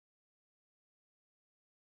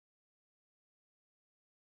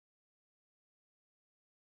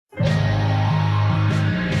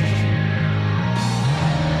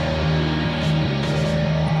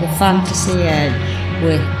Fantasy Edge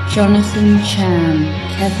with Jonathan Chan,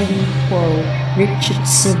 Kevin Kuo, Richard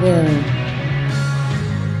Seville.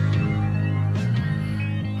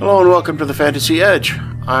 Hello and welcome to the Fantasy Edge.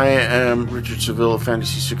 I am Richard Seville of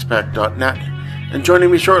FantasySixpack.net, and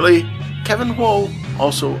joining me shortly, Kevin Kuo,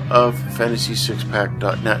 also of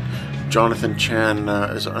FantasySixpack.net. Jonathan Chan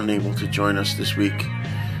is unable to join us this week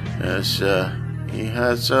as he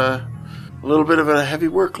has a little bit of a heavy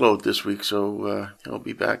workload this week, so he'll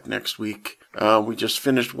be back next week. We just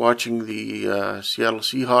finished watching the Seattle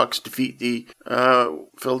Seahawks defeat the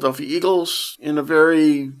Philadelphia Eagles in a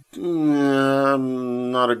very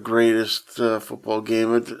not a greatest football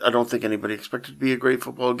game. I don't think anybody expected it to be a great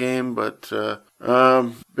football game, but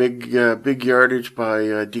big yardage by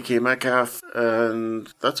DK Metcalf,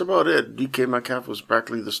 and that's about it. DK Metcalf was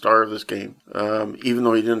practically the star of this game, even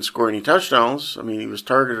though he didn't score any touchdowns. I mean, he was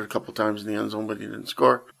targeted a couple times in the end zone, but he didn't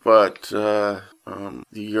score. But the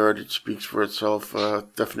yardage speaks for itself.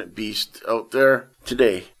 Definite beast out there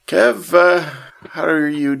today. Kev, how are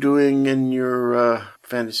you doing in your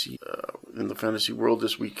fantasy in the fantasy world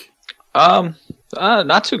this week?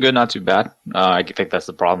 Not too good, not too bad. I think that's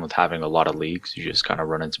the problem with having a lot of leagues. You just kind of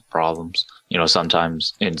run into problems. You know,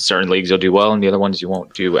 sometimes in certain leagues you'll do well, and the other ones you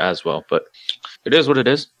won't do as well. But it is what it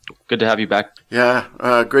is. Good to have you back.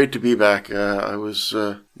 Yeah, great to be back. I was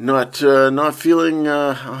not feeling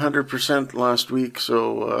 100% last week,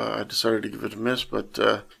 so I decided to give it a miss. But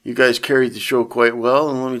you guys carried the show quite well,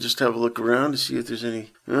 and let me just have a look around to see if there's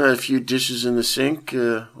any a few dishes in the sink.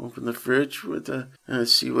 Open the fridge with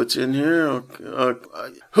see what's in here.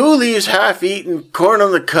 Who leaves half-eaten corn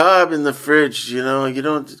on the cob in the fridge? You know, you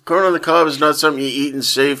don't. Corn on the cob is not something you eat and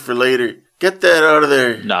save for later. Get that out of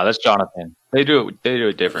there. No, that's Jonathan. They do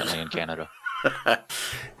it differently in Canada.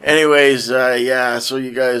 Anyways, yeah, so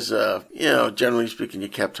you guys, generally speaking, you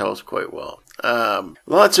kept house quite well.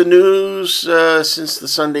 Lots of news since the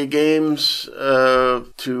Sunday games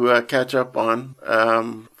to catch up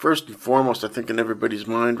on. First and foremost, I think in everybody's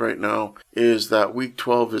mind right now is that Week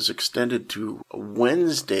 12 is extended to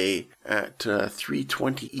Wednesday at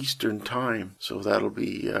 3:20 Eastern Time. So that'll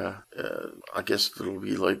be, I guess that'll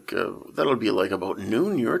be like about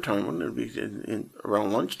noon your time, wouldn't it be in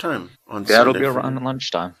around lunchtime on Sunday? Yeah, it'll be around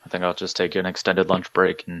lunchtime. I think I'll just take an extended lunch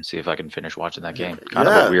break and see if I can finish watching that game. Kind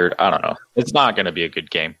of a weird, I don't know. It's not going to be a good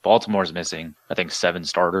game. Baltimore's missing, I think, 7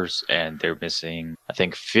 starters, and they're missing, I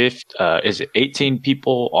think, 18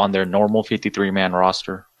 people on their normal 53-man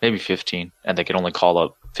roster, maybe 15, and they can only call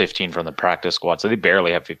up 15 from the practice squad, so they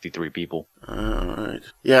barely have 53 people. All right.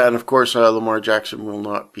 Yeah, and of course, Lamar Jackson will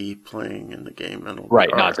not be playing in the game. Right,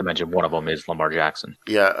 not to mention one of them is Lamar Jackson.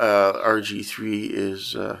 Yeah, RG3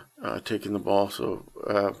 is taking the ball, so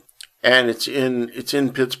and it's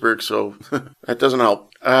in Pittsburgh, so that doesn't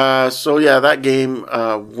help. So yeah, that game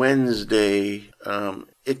Wednesday,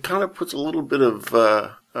 it kind of puts a little bit of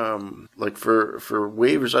like for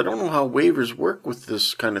waivers. I don't know how waivers work with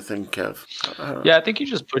this kind of thing, Kev. Yeah, I think you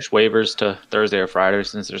just push waivers to Thursday or Friday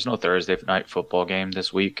since there's no Thursday night football game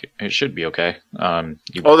this week. It should be okay.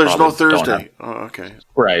 There's no Thursday. Okay.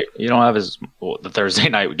 Right. You don't have the Thursday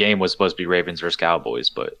night game was supposed to be Ravens versus Cowboys,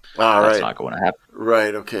 but that's not going to happen.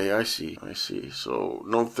 Right. Okay. I see. So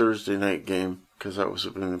no Thursday night game. Because that was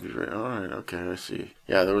going to be right. All right, okay, I see.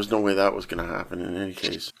 Yeah, there was no way that was going to happen in any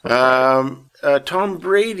case. Tom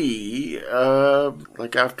Brady,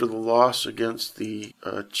 like after the loss against the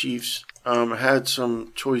Chiefs, had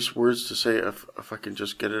some choice words to say, if I can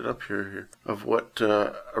just get it up here, of what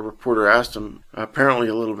a reporter asked him. Apparently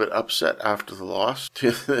a little bit upset after the loss to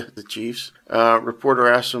the Chiefs. Reporter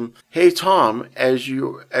asked him, "Hey Tom, as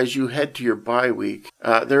you head to your bye week,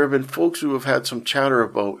 there have been folks who have had some chatter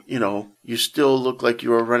about, you still look like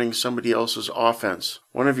you are running somebody else's offense.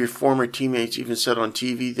 One of your former teammates even said on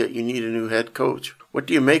TV that you need a new head coach. What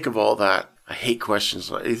do you make of all that?" I hate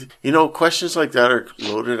questions questions like that are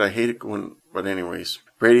loaded. I hate it but anyways.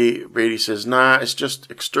 Brady says, "Nah, it's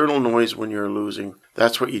just external noise when you're losing.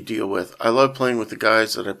 That's what you deal with. I love playing with the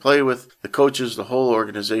guys that I play with. The coaches, the whole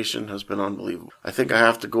organization has been unbelievable. I think I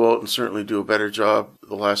have to go out and certainly do a better job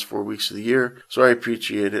the last 4 weeks of the year. So I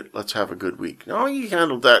appreciate it. Let's have a good week." Now, he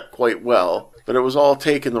handled that quite well, but it was all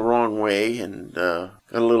taken the wrong way and got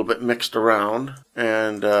a little bit mixed around.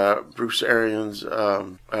 And Bruce Arians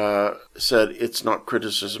said it's not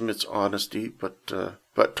criticism, it's honesty.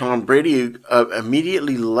 But Tom Brady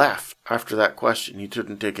immediately left after that question. He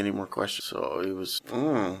didn't take any more questions. So he was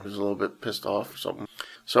a little bit pissed off or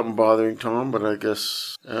something bothering Tom. But I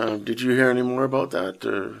guess, did you hear any more about that?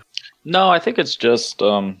 Or? No, I think it's just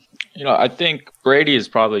I think Brady is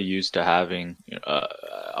probably used to having,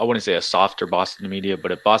 I wouldn't say a softer Boston media,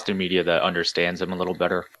 but a Boston media that understands him a little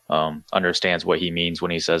better, understands what he means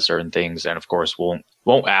when he says certain things, and of course won't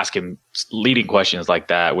ask him leading questions like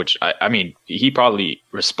that. Which I mean, he probably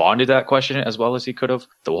responded to that question as well as he could have.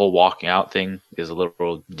 The whole walking out thing is a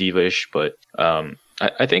little diva-ish, but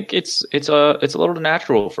I think it's a little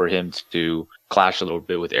natural for him to clash a little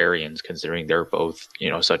bit with Arians, considering they're both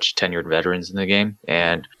such tenured veterans in the game.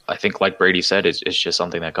 And I think, like Brady said, it's just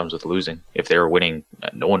something that comes with losing. If they were winning,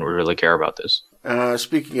 no one would really care about this.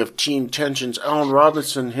 Speaking of team tensions, Allen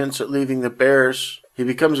Robinson hints at leaving the Bears. He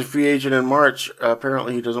becomes a free agent in March.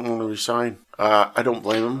 Apparently, he doesn't want to resign. I don't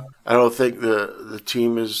blame him. I don't think the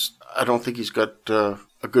team is. I don't think he's got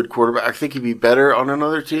a good quarterback. I think he'd be better on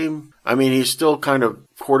another team. I mean, he's still kind of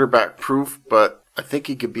quarterback proof, but I think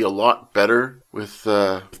he could be a lot better with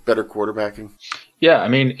better quarterbacking. Yeah, I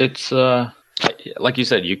mean, it's like you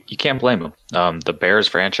said, you can't blame him. The Bears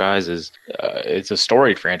franchise it's a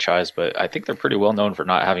storied franchise, but I think they're pretty well known for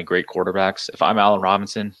not having great quarterbacks. If I'm Allen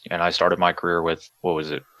Robinson and I started my career with,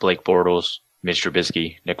 Blake Bortles, Mitch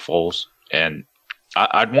Trubisky, Nick Foles, and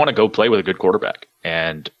I'd want to go play with a good quarterback.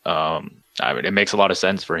 And I mean, it makes a lot of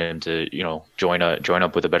sense for him to, join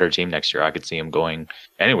up with a better team next year. I could see him going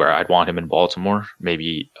anywhere. I'd want him in Baltimore.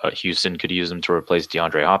 Maybe Houston could use him to replace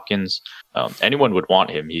DeAndre Hopkins. Anyone would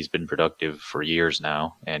want him. He's been productive for years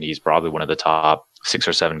now, and he's probably one of the top 6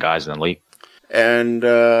 or 7 guys in the league. And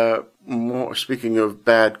speaking of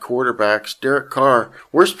bad quarterbacks, Derek Carr,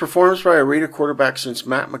 worst performance by a Raider quarterback since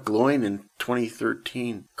Matt McGloin in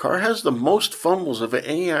 2013. Carr has the most fumbles of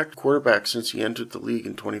any active quarterback since he entered the league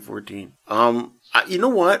in 2014. You know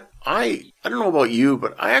what? I don't know about you,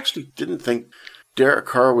 but I actually didn't think Derek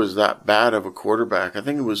Carr was that bad of a quarterback. I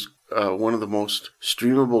think it was one of the most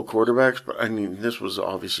streamable quarterbacks, but I mean, this was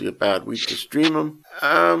obviously a bad week to stream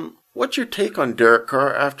him. What's your take on Derek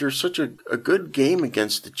Carr after such a good game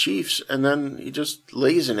against the Chiefs, and then he just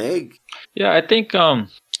lays an egg? Yeah, I think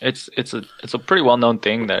it's a pretty well known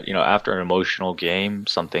thing that after an emotional game,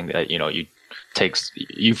 something that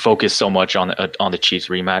you focus so much on the Chiefs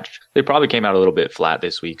rematch. They probably came out a little bit flat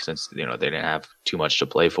this week since they didn't have too much to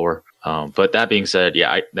play for. But that being said,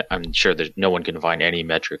 yeah, I'm sure that no one can find any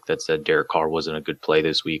metric that said Derek Carr wasn't a good play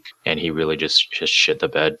this week, and he really just shit the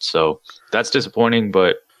bed. So that's disappointing,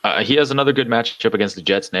 but. He has another good matchup against the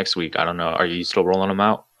Jets next week. I don't know. Are you still rolling him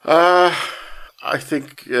out? I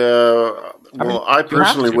think. I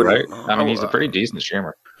personally wouldn't. Right? I mean, he's a pretty decent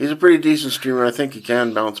streamer. He's a pretty decent streamer. I think he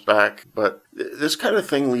can bounce back, but this kind of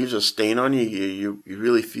thing leaves a stain on you. You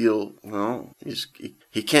really feel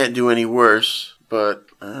he can't do any worse. But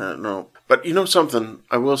no. But something.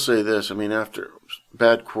 I will say this. I mean, after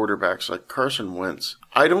bad quarterbacks like Carson Wentz,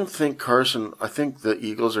 I think the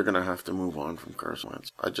Eagles are going to have to move on from Carson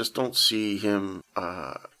Wentz. I just don't see him.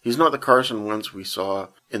 He's not the Carson Wentz we saw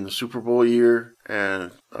in the Super Bowl year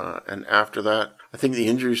and after that. I think the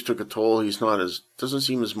injuries took a toll. He's doesn't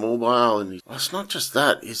seem as mobile, and it's not just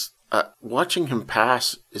that. He's watching him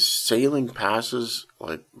pass is sailing passes,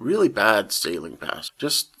 like really bad sailing passes,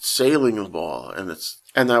 just sailing the ball, and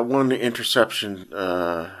that one interception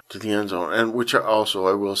to the end zone, and which also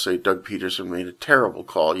I will say Doug Peterson made a terrible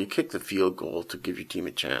call. You kick the field goal to give your team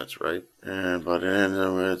a chance, right? But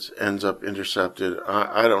it ends up intercepted.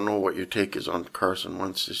 I don't know what your take is on Carson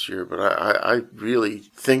Wentz this year, but I really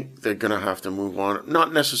think they're going to have to move on.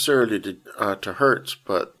 Not necessarily to Hurts,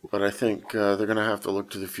 but I think they're going to have to look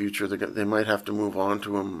to the future. They might have to move on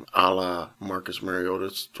to him, a la Marcus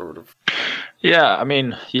Mariota, sort of. Yeah, I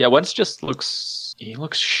mean, Wentz just looks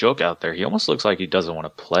shook out there. He almost looks like he doesn't want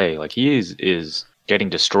to play. Like he is getting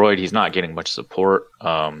destroyed. He's not getting much support.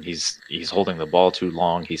 He's holding the ball too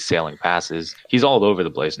long. He's sailing passes. He's all over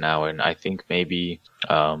the place now. And I think maybe,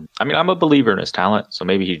 I'm a believer in his talent. So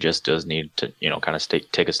maybe he just does need to, kind of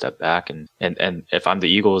take a step back. And if I'm the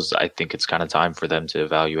Eagles, I think it's kind of time for them to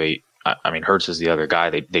evaluate. I mean, Hurts is the other guy.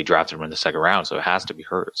 They drafted him in the second round, so it has to be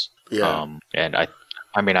Hurts. Yeah. And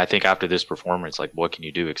I think after this performance, like, what can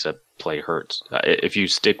you do except play Hurts? If you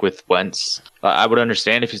stick with Wentz, I would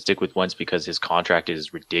understand if you stick with Wentz because his contract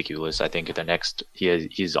is ridiculous. I think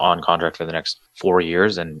he's on contract for the next 4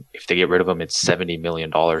 years, and if they get rid of him, it's $70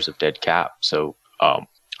 million of dead cap. So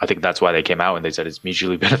I think that's why they came out and they said it's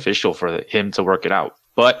mutually beneficial for him to work it out.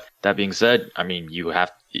 But that being said, I mean, you're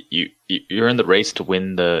in the race to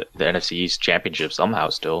win the NFC East championship somehow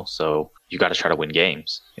still, so you got to try to win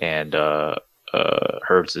games, and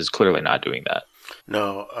Hurts is clearly not doing that.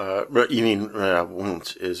 No, you mean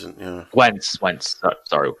Wentz isn't? Yeah. Wentz.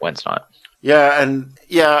 Sorry, Wentz not. Yeah, and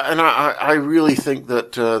I really think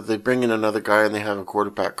that they bring in another guy and they have a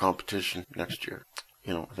quarterback competition next year.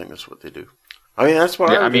 I think that's what they do. I mean, that's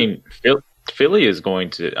what I mean, Philly is going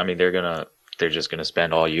to. I mean, they're just gonna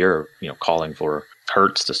spend all year, calling for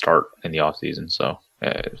Hurts to start in the offseason. So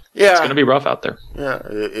it's gonna be rough out there. Yeah,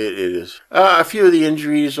 it is. A few of the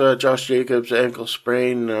injuries: Josh Jacobs ankle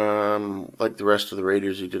sprain. Like the rest of the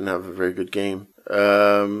Raiders, he didn't have a very good game.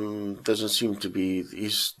 Doesn't seem to be.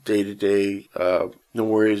 He's day to day. No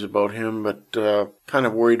worries about him, but kind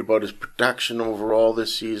of worried about his production overall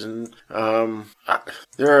this season. I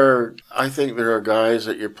think there are guys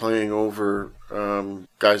that you're playing over,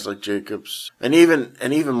 guys like Jacobs, and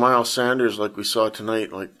even Miles Sanders, like we saw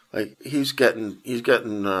tonight. Like he's getting.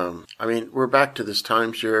 I mean, we're back to this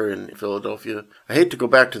timeshare in Philadelphia. I hate to go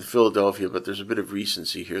back to the Philadelphia, but there's a bit of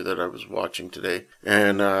recency here that I was watching today,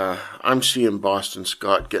 and I'm seeing Boston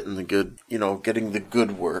Scott getting the good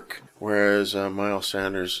work. Whereas Miles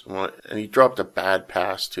Sanders, and he dropped a bad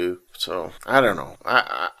pass too. So I don't know.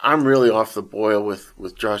 I'm really off the boil with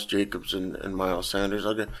Josh Jacobs and Miles Sanders.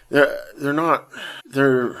 They're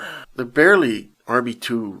barely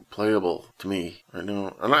RB2 playable to me. I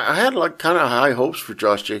know. And I had kind of high hopes for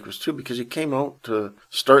Josh Jacobs too, because he came out to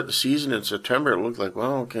start the season in September. It looked like,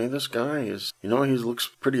 well, okay, this guy is, he looks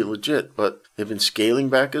pretty legit, but they've been scaling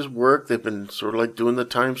back his work. They've been sort of like doing the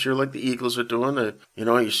timeshare like the Eagles are doing.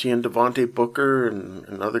 You're seeing Devontae Booker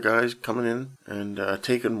and other guys coming in and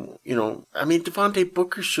taking, I mean, Devontae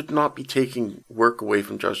Booker should not be taking work away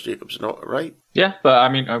from Josh Jacobs, no, right? Yeah, but I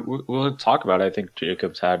mean, we'll talk about it. I think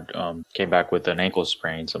Jacobs came back with an ankle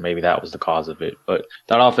sprain, so maybe that was the cause of it. But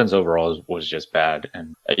that offense overall was just bad.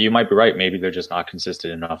 And you might be right. Maybe they're just not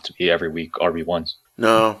consistent enough to be every week RB1s.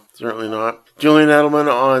 No, certainly not. Julian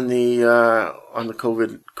Edelman on the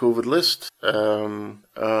COVID list.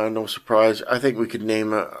 No surprise. I think I could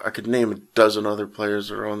name a dozen other players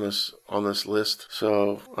that are on this list.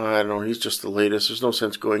 So I don't know. He's just the latest. There's no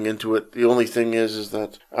sense going into it. The only thing is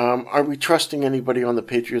that are we trusting anybody on the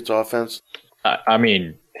Patriots offense? I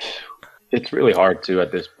mean, it's really hard to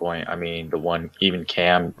at this point. I mean, even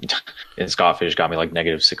Cam in Scott Fish got me like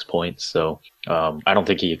 -6 points. So I don't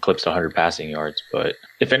think he eclipsed 100 passing yards. But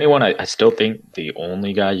if anyone, I still think the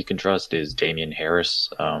only guy you can trust is Damian Harris.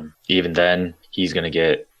 Even then, he's going to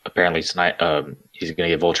get he's going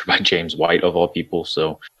to get vultured by James White of all people.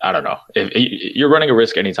 So I don't know. If you're running a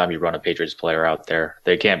risk anytime you run a Patriots player out there.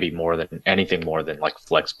 They can't be anything more than like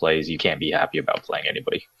flex plays. You can't be happy about playing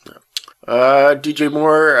anybody. DJ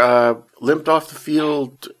Moore limped off the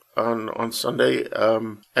field on Sunday.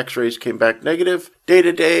 X-rays came back negative. Day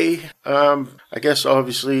to day, I guess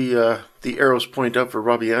obviously the arrows point up for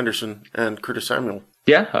Robbie Anderson and Curtis Samuel.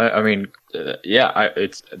 Yeah, I mean,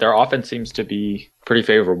 it's their offense seems to be pretty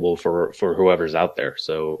favorable for whoever's out there.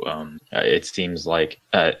 So it seems like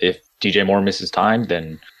if DJ Moore misses time,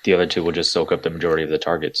 then the other two will just soak up the majority of the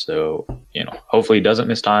targets. So hopefully he doesn't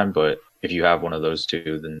miss time, but if you have one of those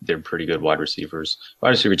two, then they're pretty good wide receivers.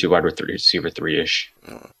 Wide receiver 2, wide receiver 3-ish.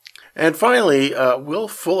 And finally, Will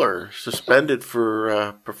Fuller suspended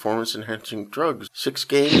for performance-enhancing drugs. 6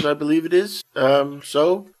 games, I believe it is.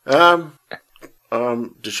 Deshaun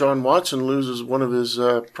Watson loses one of his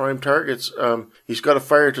prime targets. He's got to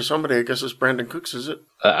fire to somebody. I guess it's Brandon Cooks, is it?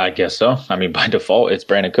 I guess so. I mean, by default, it's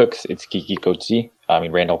Brandon Cooks. It's Kiki Coetzee. I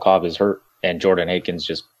mean, Randall Cobb is hurt, and Jordan Akins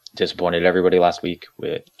just disappointed everybody last week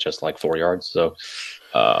with just like 4 yards. So,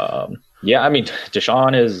 I mean,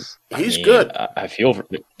 Deshaun is. He's good. I feel for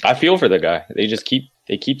the guy. They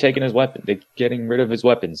keep taking his weapon. They're getting rid of his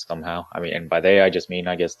weapons somehow. I mean, and by they, I just mean,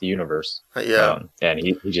 I guess, the universe. Yeah. And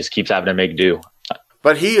he just keeps having to make do.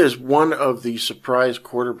 But he is one of the surprise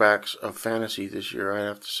quarterbacks of fantasy this year, I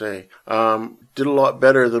have to say. Did a lot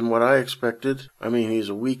better than what I expected. I mean, he's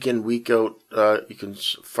a week in, week out. You can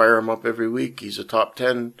fire him up every week. He's a top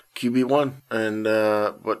 10 QB1. And,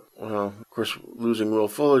 of course, losing Will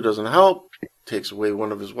Fuller doesn't help. Takes away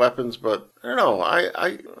one of his weapons, but I don't know.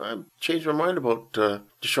 I changed my mind about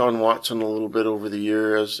Deshaun Watson a little bit over the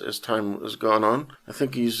year as time has gone on. I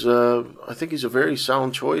think he's a very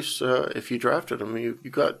sound choice. If you drafted him, you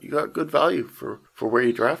got good value for where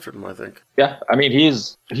you drafted him, I think. Yeah, I mean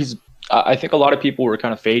he's. I think a lot of people were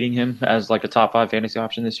kind of fading him as like a top 5 fantasy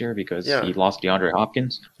option this year because he lost DeAndre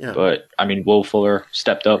Hopkins. Yeah. But I mean, Will Fuller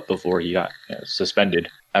stepped up before he got suspended.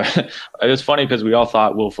 I mean, it was funny because we all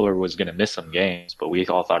thought Will Fuller was going to miss some games, but we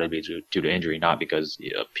all thought it'd be due to injury, not because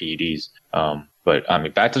of PEDs. But I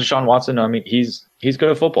mean, back to Deshaun Watson. I mean, he's good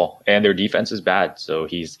at football, and their defense is bad, so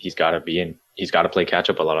he's got to be in he's got to play catch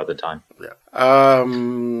up a lot of the time. Yeah.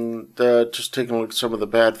 Just taking a look at some of the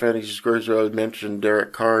bad fantasy scores. I mentioned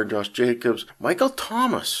Derek Carr and Josh Jacobs. Michael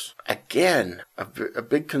Thomas, again, a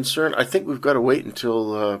big concern. I think we've got to wait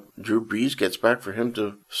until Drew Brees gets back for him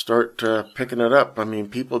to start picking it up. I mean,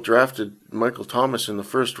 people drafted Michael Thomas in the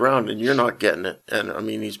first round, and you're not getting it. And, I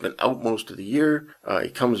mean, he's been out most of the year. He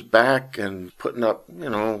comes back and putting up,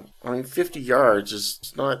 50 yards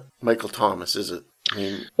is not Michael Thomas, is it?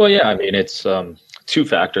 Well, yeah, I mean, it's two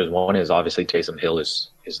factors. One is obviously Taysom Hill is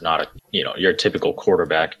not your typical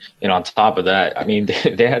quarterback. And on top of that, I mean,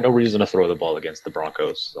 they had no reason to throw the ball against the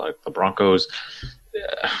Broncos. Like the Broncos,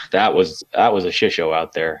 that was a shit show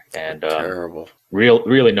out there. And terrible.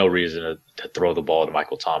 Really no reason to throw the ball to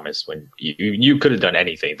Michael Thomas when you could have done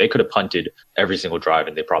anything. They could have punted every single drive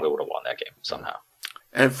and they probably would have won that game somehow.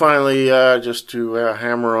 And finally, just to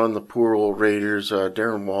hammer on the poor old Raiders,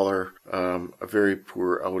 Darren Waller, a very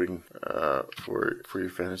poor outing for your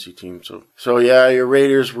fantasy team. So yeah, your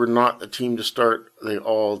Raiders were not the team to start. They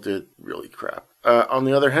all did really crap. On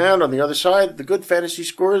the other hand, on the other side, the good fantasy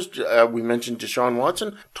scores, we mentioned Deshaun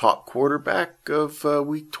Watson, top quarterback of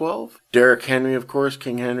Week 12. Derrick Henry, of course,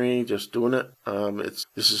 King Henry, just doing it.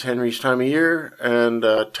 This is Henry's time of year. And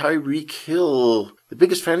Tyreek Hill, the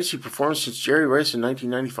biggest fantasy performance since Jerry Rice in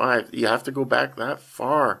 1995. You have to go back that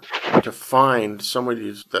far to find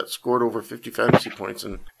somebody that scored over 50 fantasy points.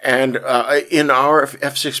 And in our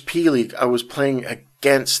F6P league, I was playing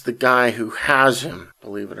against the guy who has him,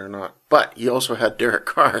 believe it or not. But he also had Derek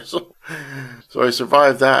Carr, so I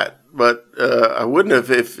survived that. But I wouldn't have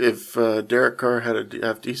if Derek Carr had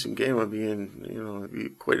a decent game. It'd be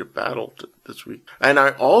quite a battle this week. And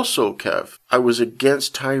I also, Kev, I was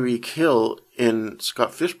against Tyreek Hill in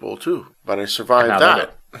Scott Fishbowl too, but I survived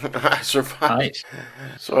that. I survived. Nice.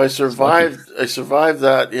 So I survived. I survived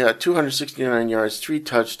that. Yeah, 269 yards, 3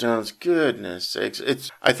 touchdowns. Goodness sakes!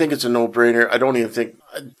 I think it's a no-brainer. I don't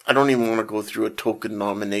even want to go through a token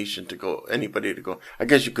nomination to go anybody to go. I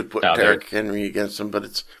guess you could put Derrick Henry against him, but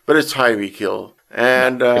it's Tyreek Hill.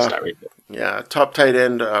 And yeah, top tight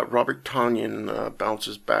end Robert Tonyan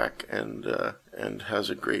bounces back and has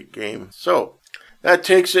a great game. So that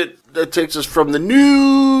takes us from the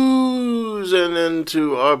news and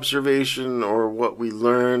into observation or what we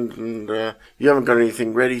learned. And you haven't got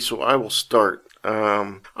anything ready, so I will start.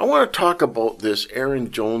 I want to talk about this Aaron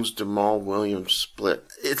Jones-Jamal Williams split.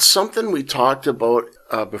 It's something we talked about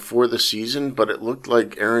before the season, but it looked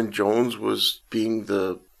like Aaron Jones was being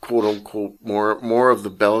the quote-unquote more of the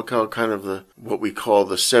bell cow, kind of the what we call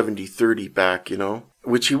the 70-30 back,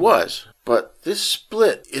 which he was. But this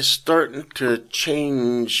split is starting to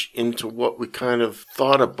change into what we kind of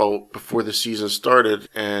thought about before the season started,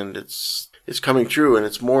 and it's coming true, and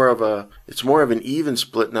it's more of an even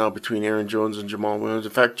split now between Aaron Jones and Jamal Williams.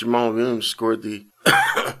 In fact, Jamal Williams scored the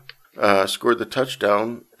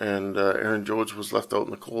touchdown, and Aaron Jones was left out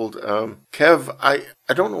in the cold. Kev, I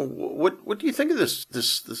don't know what do you think of this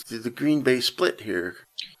the Green Bay split here?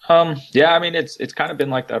 Yeah, I mean it's kind of been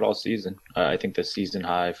like that all season. I think the season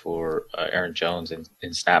high for Aaron Jones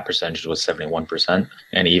in snap percentage was 71%,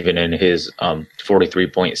 and even in his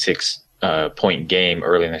 43.6 point game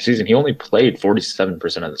early in the season, he only played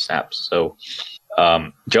 47% of the snaps. So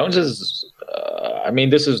Jones is,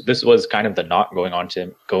 this was kind of the knock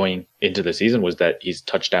going into the season, was that he's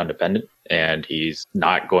touchdown dependent and he's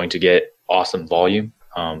not going to get awesome volume.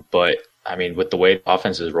 But I mean, with the way the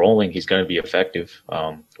offense is rolling, he's going to be effective.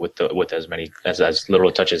 With as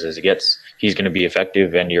little touches as he gets, he's going to be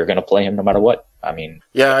effective, and you're going to play him no matter what. I mean,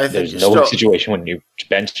 yeah, I think there's no situation when you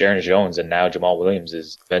bench Aaron Jones and now Jamal Williams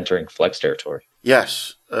is entering flex territory.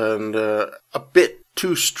 Yes, and a bit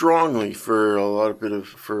too strongly for a lot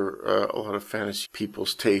of fantasy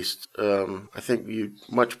people's taste. I think you'd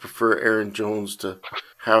much prefer Aaron Jones to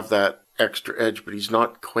have that extra edge, but he's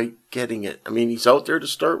not quite getting it. I mean, he's out there to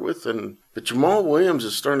start with, but Jamal Williams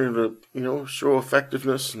is starting to, show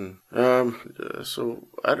effectiveness, and so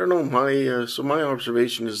I don't know. My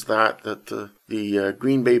observation is that the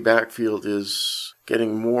Green Bay backfield is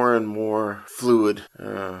getting more and more fluid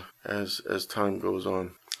as time goes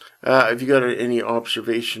on. Have you got any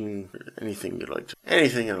observation, anything you'd like to,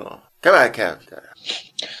 anything at all? Come on, Kev.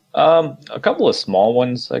 A couple of small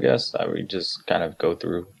ones, I guess. I would just kind of go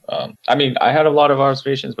through. I had a lot of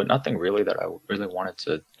observations, but nothing really that I really wanted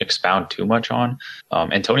to expound too much on.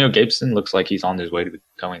 Antonio Gibson looks like he's on his way to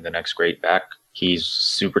becoming the next great back. He's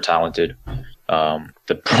super talented.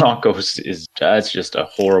 The Broncos that's just a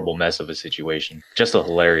horrible mess of a situation. Just a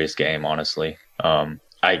hilarious game, honestly.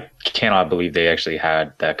 I cannot believe they actually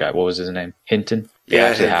had that guy. What was his name? Hinton? They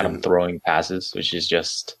actually had him throwing passes, which is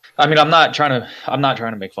just, I mean, I'm not trying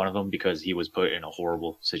to make fun of him because he was put in a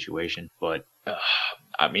horrible situation. But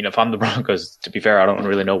I mean, if I'm the Broncos, to be fair, I don't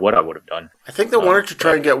really know what I would have done. I think they wanted to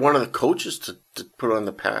try and get one of the coaches to put on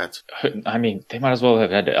the pads. I mean, they might as well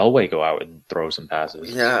have had Elway go out and throw some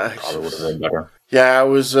passes. Yeah, probably would have been better. Yeah, it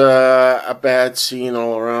was a bad scene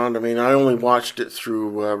all around. I mean, I only watched it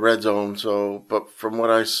through Red Zone, but from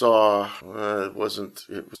what I saw, it was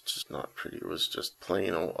just not pretty. It was just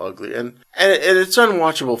plain old ugly. And it's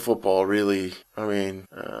unwatchable football, really. I mean,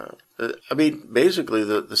 basically,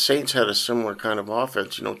 the Saints had a similar kind of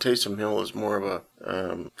offense. You know, Taysom Hill is more of a,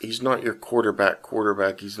 he's not your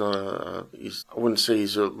quarterback. He's not I wouldn't say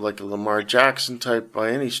he's like a Lamar Jackson type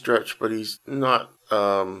by any stretch, but he's not,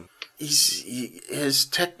 his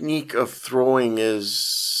technique of throwing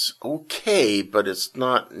is okay, but it's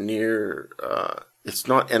not near, it's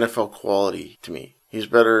not NFL quality to me. He's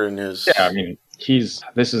better in his... Yeah, I mean,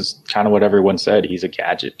 this is kind of what everyone said. He's a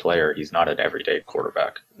gadget player. He's not an everyday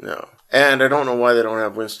quarterback. No. And I don't know why they don't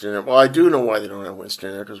have Winston there. Well, I do know why they don't have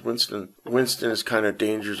Winston there, because Winston is kind of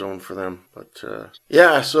danger zone for them. But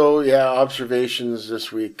observations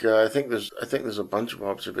this week. I think there's a bunch of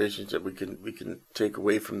observations that we can take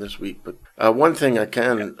away from this week. But one thing I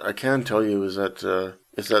can tell you is that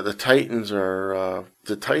the Titans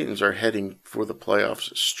are heading for the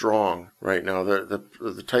playoffs strong right now.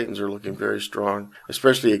 The Titans are looking very strong,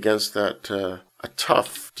 especially against that a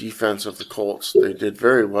tough defense of the Colts. They did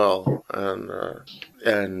very well,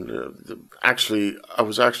 actually, I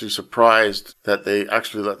was actually surprised that they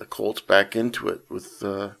actually let the Colts back into it. With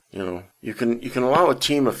you can allow a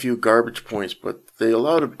team a few garbage points, but they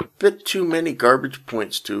allowed a bit too many garbage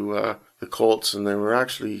points to the Colts, and they were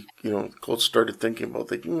actually, the Colts started thinking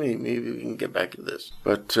about maybe we can get back to this.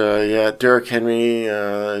 But Derrick Henry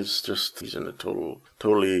he's in a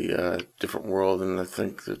totally different world, and I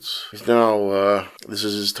think he's now this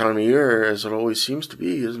is his time of year, as it always seems to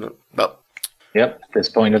be, isn't it? But yep, at this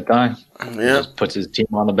point of time, yeah, he just puts his team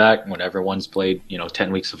on the back when everyone's played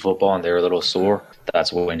 10 weeks of football and they're a little sore.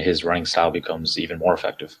 That's when his running style becomes even more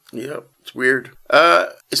effective. Yeah, it's weird.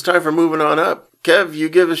 It's time for moving on up. Kev, you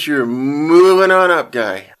give us your moving on up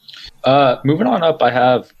guy. Moving on up, I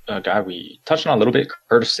have a guy we touched on a little bit,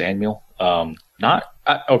 Curtis Samuel.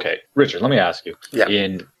 Okay, Richard, let me ask you. Yeah.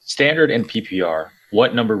 In standard and PPR,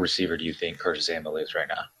 what number receiver do you think Curtis Samuel is right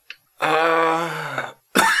now?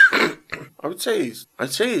 I'd say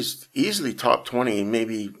he's easily top 20,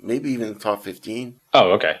 maybe even top 15.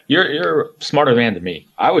 Oh, okay. You're a smarter man than me.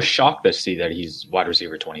 I was shocked to see that he's wide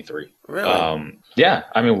receiver 23. Really? Yeah.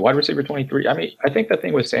 I mean, wide receiver 23. I mean, I think the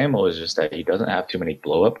thing with Samuel is just that he doesn't have too many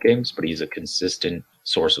blow-up games, but he's a consistent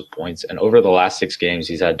source of points. And over the last 6 games,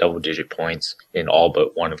 he's had double-digit points in all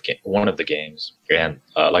but one of the games. And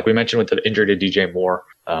like we mentioned with the injury to DJ Moore,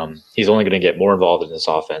 he's only going to get more involved in this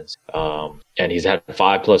offense. And he's had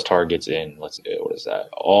 5+ targets in,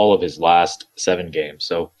 all of his last 7 games.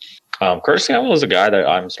 So Curtis Samuel is a guy that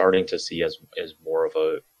I'm starting to see as more of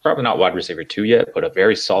a, probably not wide receiver 2 yet, but a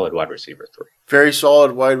very solid wide receiver 3. Very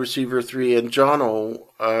solid wide receiver 3. And Jono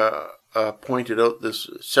pointed out this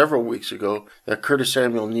several weeks ago that Curtis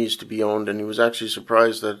Samuel needs to be owned, and he was actually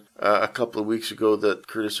surprised that a couple of weeks ago that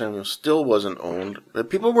Curtis Samuel still wasn't owned. But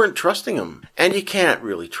people weren't trusting him, and you can't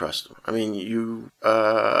really trust him. I mean,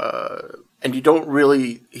 and you don't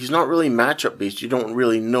really, he's not really matchup based. You don't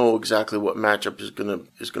really know exactly what matchup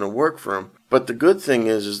is gonna work for him. But the good thing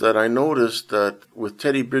is that I noticed that with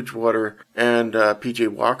Teddy Bridgewater and PJ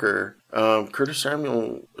Walker, Curtis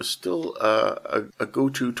Samuel is still a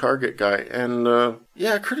go-to target guy. And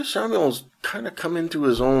Curtis Samuel's kind of come into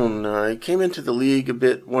his own. He came into the league a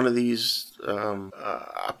bit one of these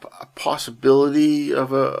a possibility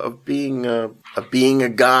of being a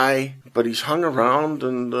guy. But he's hung around,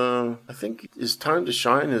 and I think his time to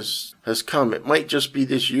shine has come. It might just be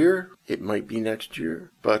this year. It might be next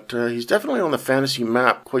year. But he's definitely on the fantasy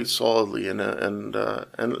map quite solidly, and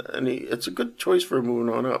it's a good choice for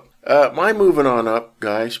moving on up. My moving on up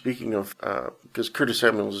guy, speaking of, because Curtis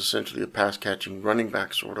Samuel is essentially a pass-catching running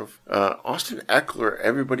back, sort of. Austin Eckler,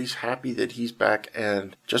 everybody's happy that he's back,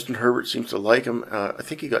 and Justin Herbert seems to like him. I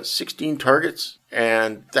think he got 16 targets,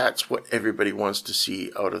 and that's what everybody wants to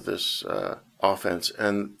see out of this offense.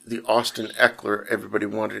 And the Austin Eckler everybody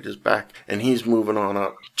wanted is back, and he's moving on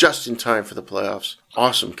up just in time for the playoffs.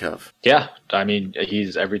 Awesome, Kev. Yeah, I mean,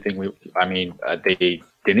 he's everything they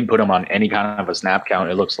didn't put him on any kind of a snap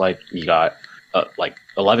count. It looks like he got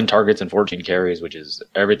 11 targets and 14 carries, which is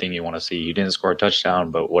everything you want to see. He didn't score a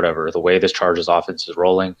touchdown, but whatever. The way this Chargers offense is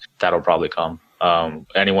rolling, that'll probably come.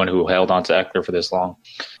 Anyone who held on to Eckler for this long,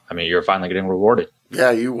 I mean, you're finally getting rewarded.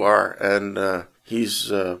 Yeah, you are. And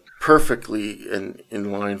he's perfectly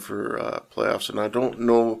in line for playoffs. And I don't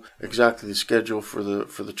know exactly the schedule for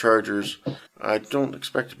the Chargers. I don't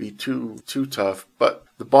expect to be too tough, but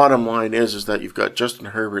the bottom line is that you've got Justin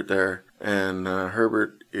Herbert there, and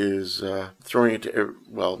Herbert is throwing it to,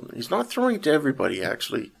 well, he's not throwing it to everybody,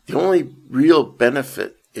 actually. The only real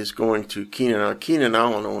benefit is going to Keenan. Keenan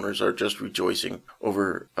Allen owners are just rejoicing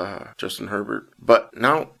over Justin Herbert. But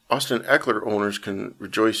now Austin Eckler owners can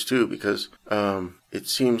rejoice too, because it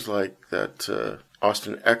seems like that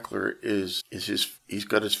Austin Eckler he's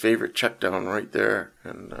got his favorite check down right there,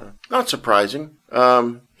 and not surprising.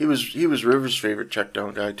 He was Rivers' favorite check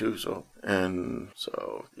down guy too, so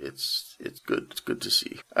it's good. It's good to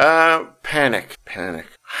see. Panic. I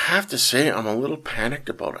have to say, I'm a little panicked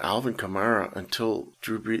about Alvin Kamara until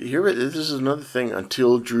Drew Brees. This is another thing.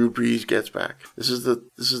 Until Drew Brees gets back, this is the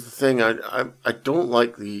thing. I don't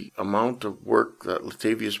like the amount of work that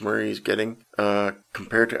Latavius Murray is getting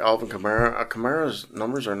compared to Alvin Kamara. Kamara's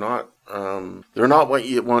numbers are not. They're not what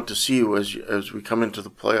you want to see as we come into the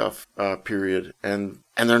playoff period, and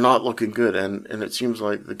they're not looking good. And it seems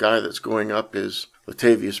like the guy that's going up is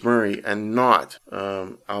Latavius Murray and not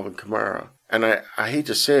Alvin Kamara. And I hate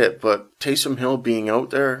to say it, but Taysom Hill being out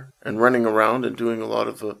there and running around and doing a lot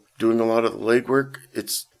of the legwork,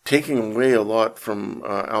 it's taking away a lot from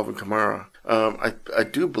Alvin Kamara. I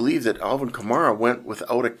do believe that Alvin Kamara went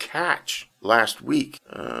without a catch last week.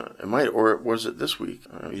 Or was it this week?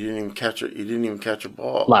 You didn't even catch a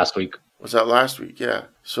ball. Last week. Was that last week? Yeah.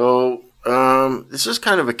 So this is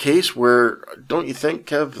kind of a case where, don't you think,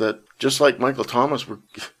 Kev, that just like Michael Thomas, we're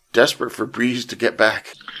desperate for Brees to get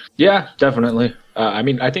back? Yeah, definitely. I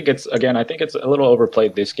think it's a little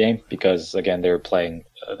overplayed this game because, again, they're playing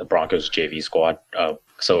the Broncos JV squad.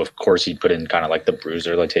 So, of course, he'd put in kind of like the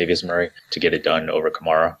bruiser, Latavius Murray, to get it done over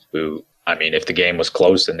Kamara, who, if the game was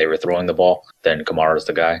close and they were throwing the ball, then Kamara's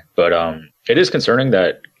the guy. But it is concerning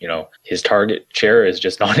that, his target share is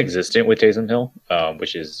just non-existent with Taysom Hill,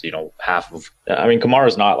 which is, half of...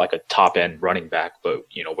 Kamara's not like a top-end running back, but,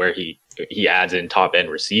 where he adds in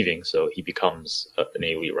top-end receiving, so he becomes an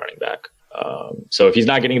elite running back. So if he's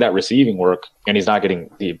not getting that receiving work and he's not getting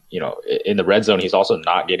in the red zone, he's also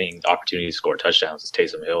not getting the opportunity to score touchdowns. It's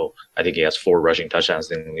Taysom Hill. I think he has 4 rushing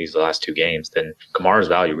touchdowns in these last 2 games. Then Kamara's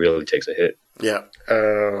value really takes a hit. Yeah.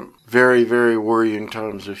 Very, very worrying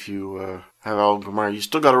times if you have Alvin Kamara. You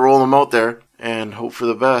still got to roll him out there and hope for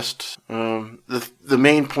the best. The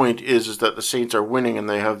main point is that the Saints are winning and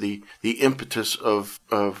they have the impetus of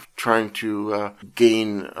trying to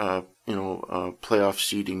gain playoff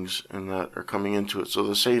seedings and that are coming into it. So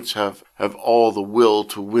the Saints have all the will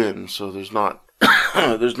to win. So it's not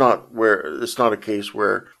a case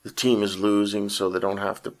where the team is losing, so they don't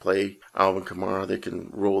have to play Alvin Kamara. They can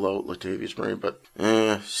roll out Latavius Murray, but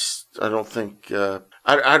I don't think.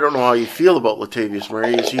 I don't know how you feel about Latavius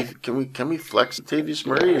Murray. Can we flex Latavius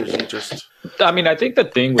Murray, or is he just? I think the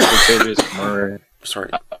thing with Latavius Murray.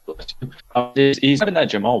 Sorry. He's having that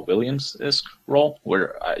Jamal Williams role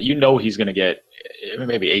where he's going to get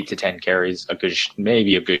maybe 8 to 10 carries, a good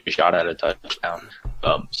shot at a touchdown.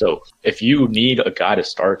 So if you need a guy to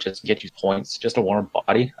start just to get you points, just a warm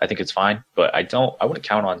body, I think it's fine. But I wouldn't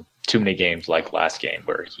count on too many games like last game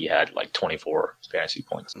where he had like 24 fantasy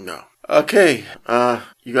points. No. Okay.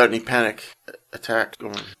 You got any panic attacks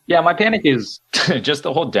going? Yeah, my panic is just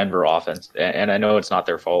the whole Denver offense. And I know it's not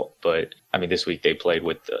their fault, but this week they played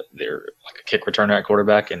with their a kick returner at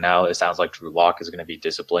quarterback, and now it sounds like Drew Lock is going to be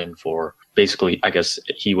disciplined for basically, I guess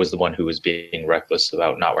he was the one who was being reckless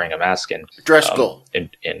about not wearing a mask. And Driscoll. And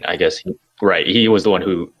I guess he was the one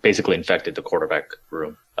who basically infected the quarterback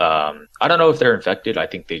room. I don't know if they're infected. I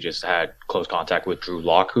think they just had close contact with Drew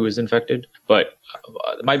Lock, who is infected. But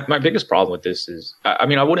my biggest problem with this is, I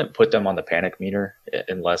wouldn't put them on the panic meter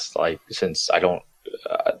unless, since I don't,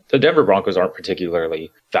 the Denver Broncos aren't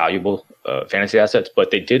particularly valuable fantasy assets, but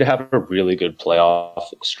they did have a really good playoff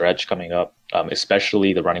stretch coming up,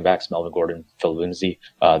 especially the running backs, Melvin Gordon, Phil Lindsay.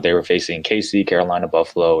 They were facing KC, Carolina,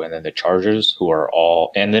 Buffalo, and then the Chargers, who are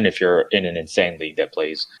all, and then if you're in an insane league that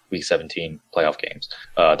plays Week 17 playoff games,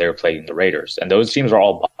 they were playing the Raiders. And those teams are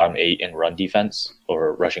all bottom 8 in run defense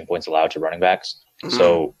or rushing points allowed to running backs. Mm-hmm.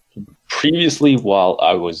 So previously, while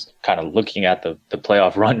I was kind of looking at the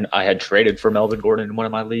playoff run, I had traded for Melvin Gordon in one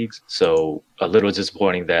of my leagues. So a little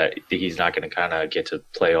disappointing that he's not going to kind of get to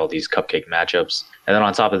play all these cupcake matchups. And then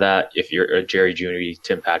on top of that, if you're a Jerry Jeudy,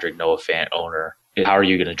 Tim Patrick, Noah Fant owner, how are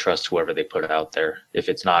you going to trust whoever they put out there? If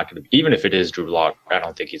it's not going to, even if it is Drew Lock, I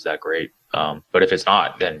don't think he's that great. But if it's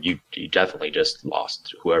not, then you definitely just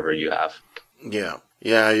lost whoever you have. Yeah.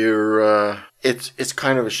 Yeah, you're. It's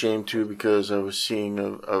kind of a shame too, because I was seeing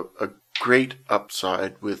a great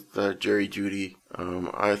upside with Jerry Jeudy.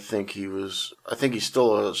 I think he's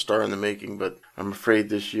still a star in the making, but I'm afraid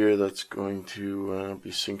this year that's going to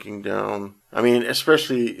be sinking down. I mean,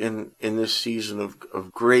 especially in this season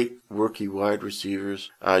of great rookie wide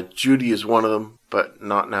receivers. Jeudy is one of them, but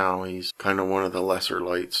not now. He's kind of one of the lesser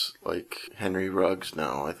lights, like Henry Ruggs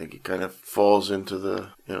now. I think he kind of falls into the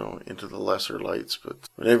lesser lights, but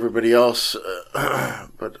everybody else,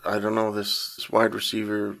 but I don't know, this wide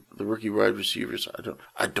receiver, the rookie wide receivers,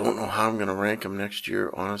 I don't know how I'm going to rank them next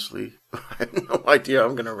year, honestly. I have no idea how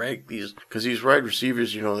I'm going to rank these, because these wide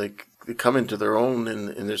receivers, they come into their own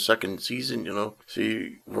in their second season, So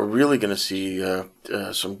we're really going to see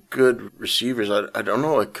some good receivers. I don't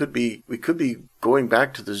know. We could be going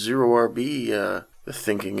back to the zero RB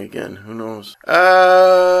thinking again. Who knows?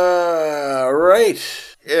 Right.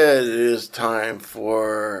 It is time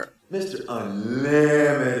for Mr.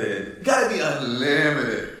 Unlimited. Gotta be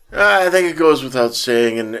unlimited. I think it goes without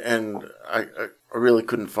saying, and I really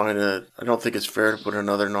couldn't find I don't think it's fair to put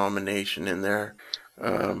another nomination in there.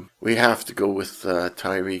 We have to go with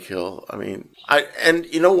Tyreek Hill. I mean, and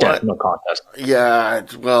you know what? Yeah, no contest. Yeah,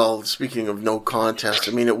 well, speaking of no contest,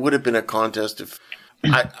 I mean, it would have been a contest if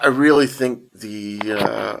I really think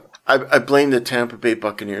I blame the Tampa Bay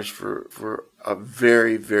Buccaneers for a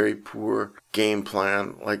very, very poor game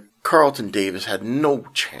plan. Like, Carlton Davis had no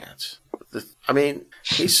chance. I mean,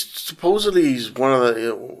 he's one of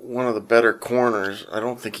the better corners. I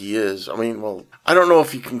don't think he is. I mean, well, I don't know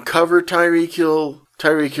if he can cover Tyreek Hill.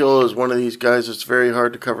 Tyreek Hill is one of these guys that's very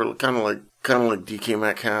hard to cover, kind of like DK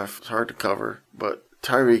Metcalf. It's hard to cover, but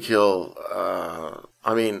Tyreek Hill,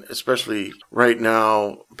 I mean, especially right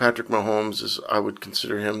now, Patrick Mahomes I would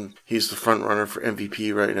consider him, he's the front runner for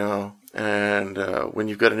MVP right now. And when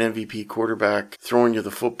you've got an MVP quarterback throwing you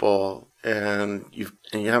the football, and you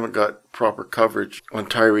haven't got proper coverage on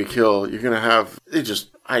Tyreek Hill, you're gonna have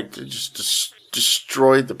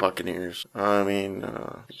destroyed the Buccaneers. I mean,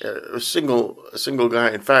 a single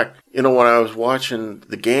guy. In fact, when I was watching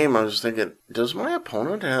the game, I was thinking, does my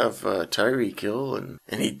opponent have Tyreek Hill?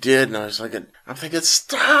 And he did, and I'm thinking,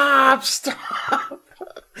 stop. Stop.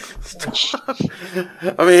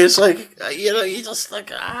 I mean, it's like, you just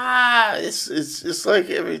like, it's like,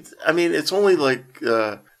 I mean, it's only like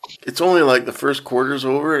the first quarter's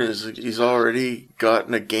over, and he's already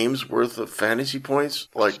gotten a game's worth of fantasy points,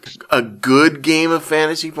 like a good game of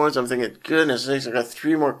fantasy points. I'm thinking, goodness sakes, I got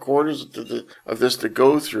 3 more quarters of this to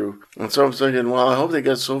go through. And so I'm thinking, well, I hope they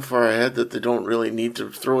get so far ahead that they don't really need to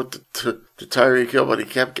throw it to Tyreek Hill, but he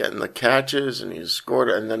kept getting the catches, and he scored,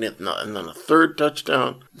 and then a third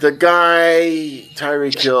touchdown. The guy,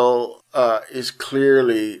 Tyreek Hill, is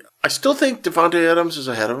clearly... I still think Devontae Adams is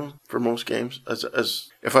ahead of him for most games. As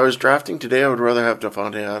if I was drafting today, I would rather have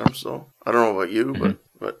Devontae Adams, though. I don't know about you,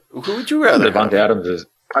 but who would you rather have? I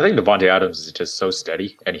think Devontae Adams is just so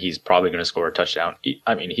steady, and he's probably going to score a touchdown.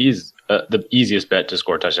 He's the easiest bet to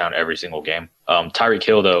score a touchdown every single game. Tyreek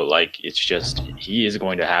Hill, though, it's just he is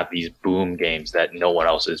going to have these boom games that no one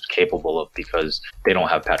else is capable of because they don't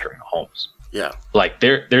have Patrick Mahomes. Yeah,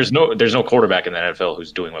 there's no quarterback in the NFL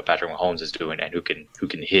who's doing what Patrick Mahomes is doing and who can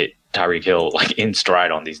hit Tyreek Hill in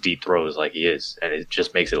stride on these deep throws like he is, and it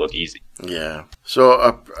just makes it look easy. Yeah,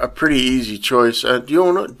 so a pretty easy choice. Do you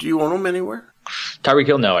own him anywhere? Tyreek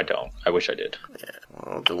Hill? No, I don't. I wish I did. Yeah,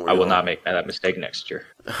 well, don't worry. I will not make that mistake next year.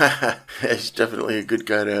 He's definitely a good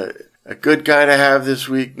guy to have this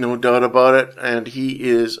week, no doubt about it, and he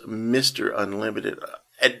is Mr. Unlimited.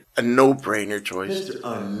 A no-brainer choice. Mr.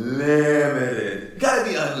 Unlimited. Gotta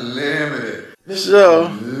be unlimited.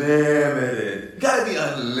 Unlimited. Gotta be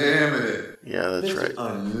unlimited. Yeah, that's Mr. right.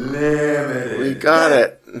 Unlimited. We got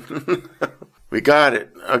it. We got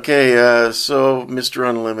it. Okay, so Mr.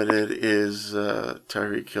 Unlimited is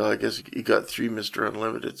Tyreek Hill. I guess he got 3 Mr.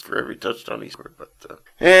 Unlimiteds for every touchdown he scored. But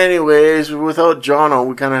anyways, without Jono,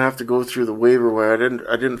 we kind of have to go through the waiver wire.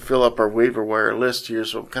 I didn't fill up our waiver wire list here,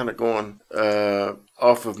 so I'm kind of going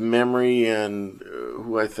off of memory and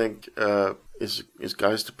who I think is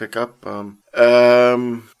guys to pick up.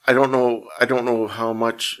 I don't know how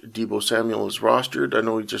much Deebo Samuel is rostered. I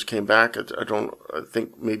know he just came back. I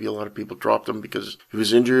think maybe a lot of people dropped him because he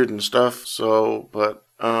was injured and stuff. So, but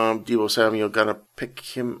Deebo Samuel gonna pick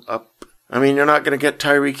him up. I mean, you're not going to get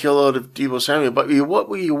Tyreek Hill out of Deebo Samuel, but what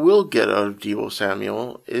you will get out of Deebo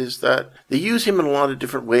Samuel is that they use him in a lot of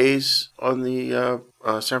different ways on the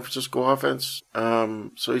San Francisco offense.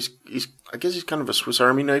 So I guess he's kind of a Swiss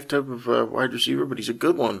Army knife type of wide receiver, but he's a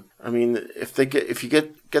good one. I mean, if you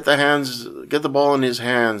get the ball in his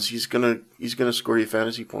hands, he's gonna score you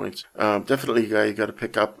fantasy points. Definitely a guy you got to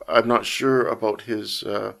pick up. I'm not sure about his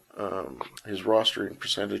his rostering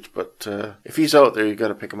percentage. But if he's out there, you got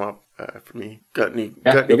to pick him up for me. Got any?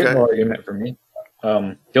 Yeah, got you'll any get no argument from me.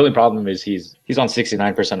 The only problem is he's on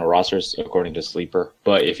 69% of rosters according to Sleeper.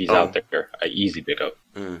 But if he's out there, an easy pickup.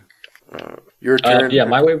 Your turn. Yeah,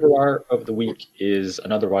 my waiver wire of the week is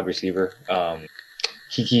another wide receiver,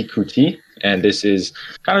 Kiki Kuti, and this is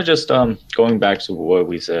kind of just going back to what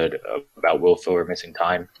we said about Will Fuller missing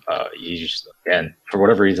time. And for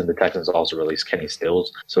whatever reason, the Texans also released Kenny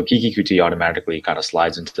Stills, so Kiki Kuti automatically kind of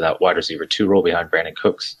slides into that wide receiver 2 role behind Brandon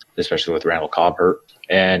Cooks, especially with Randall Cobb hurt.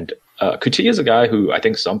 And Kuti is a guy who I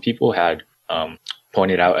think some people had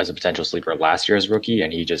pointed out as a potential sleeper last year as rookie,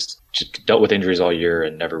 and he just dealt with injuries all year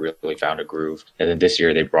and never really found a groove. And then this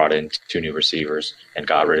year they brought in 2 new receivers and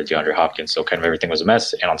got rid of DeAndre Hopkins, so kind of everything was a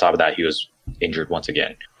mess. And on top of that, he was injured once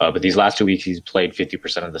again. But these last 2 weeks, he's played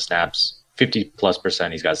 50% of the snaps,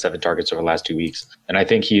 50+%. He's got 7 targets over the last 2 weeks, and I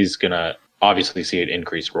think he's gonna obviously see an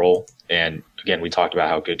increased role. And again, we talked about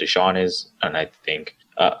how good Deshaun is, and I think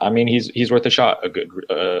he's worth a shot.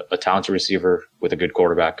 A talented receiver with a good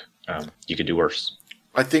quarterback. You could do worse.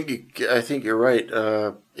 I think you're right.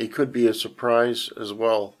 It could be a surprise as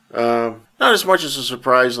well. Not as much as a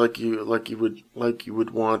surprise like you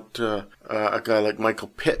would want a guy like Michael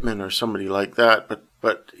Pittman or somebody like that.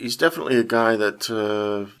 But he's definitely a guy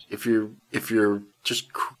that if you're just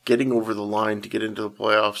getting over the line to get into the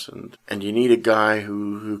playoffs, and you need a guy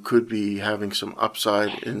who could be having some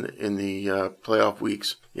upside in the playoff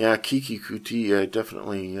weeks. Yeah, Kiki Kuti, I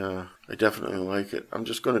definitely like it. I'm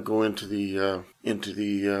just going to go into the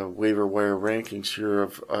waiver wire rankings here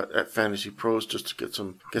at Fantasy Pros just to get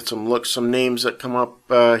some looks, some names that come up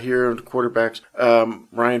here in the quarterbacks.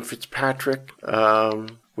 Ryan Fitzpatrick.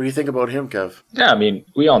 What do you think about him, Kev? Yeah, I mean,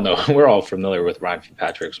 we all know, we're all familiar with Ryan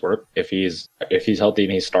Fitzpatrick's work. If he's healthy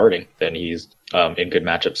and he's starting, then he's in good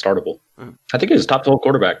matchup startable. I think he was top 12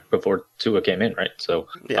 quarterback before Tua came in, right? So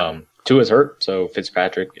Tua's hurt, so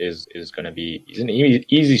Fitzpatrick is going to be, he's an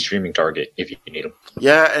easy streaming target if you need him.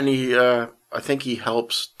 Yeah, and I think he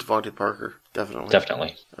helps Devontae Parker,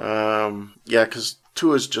 definitely. Yeah, because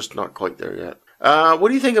Tua's just not quite there yet. What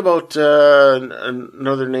do you think about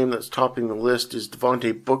another name that's topping the list is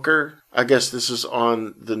Devontae Booker? I guess this is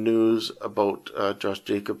on the news about Josh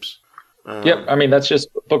Jacobs. Yep, I mean, that's just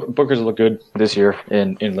Booker's look good this year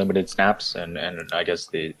in limited snaps, and I guess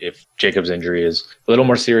if Jacobs' injury is a little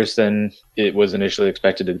more serious than it was initially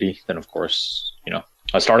expected to be, then of course,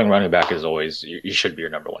 a starting running back is always, you should be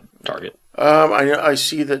your number 1 target. I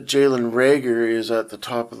see that Jalen Reagor is at the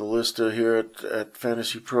top of the list here at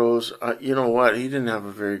Fantasy Pros. You know what? He didn't have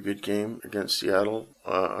a very good game against Seattle.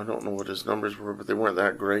 I don't know what his numbers were, but they weren't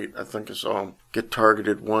that great. I think I saw him get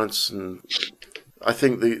targeted once, and I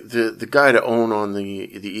think the guy to own on the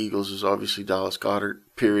Eagles is obviously Dallas Goedert.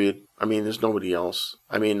 Period. I mean, there's nobody else.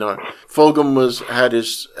 I mean, Fulgham had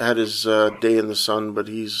his day in the sun, but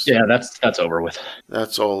that's over with.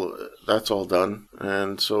 That's all done,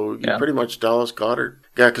 and so pretty much Dallas Goedert.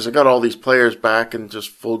 Yeah, because I got all these players back, and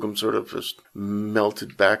just Fulgham sort of just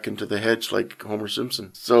melted back into the hedge like Homer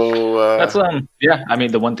Simpson. So that's I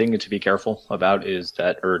mean, the one thing to be careful about is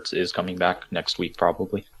that Ertz is coming back next week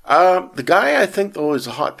probably. The guy I think though is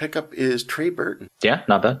a hot pickup is Trey Burton. Yeah,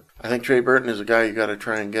 not bad. I think Trey Burton is a guy you got to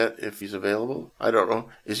try and get if he's available. I don't know.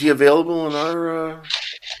 Is he available in our?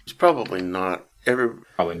 He's probably not.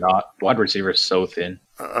 Probably not. Wide receiver is so thin.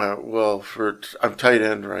 Well, I'm tight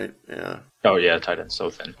end, right? Yeah. Oh yeah, tight end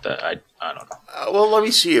so thin that I don't know. Well, let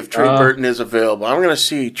me see if Trey Burton is available. I'm gonna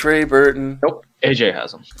see Trey Burton. Nope. AJ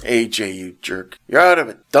has him. AJ, you jerk! You're out of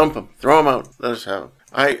it. Dump him. Throw him out. Let us have him.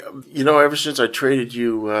 Ever since I traded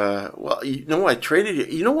you, I traded you.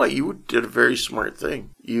 You know what? You did a very smart thing.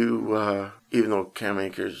 You, even though Cam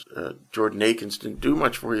Akers, Jordan Akins didn't do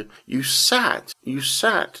much for you, you sat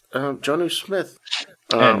Jonnu Smith.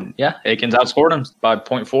 And Akins outscored him by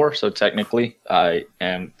 0.4, so technically I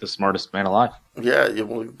am the smartest man alive. Yeah,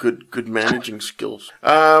 well, good managing skills.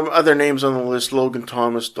 Other names on the list: Logan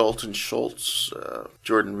Thomas, Dalton Schultz,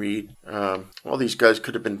 Jordan Reed. All these guys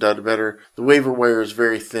could have been done better. The waiver wire is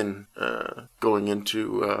very thin going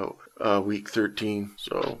into week 13.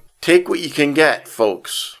 So take what you can get,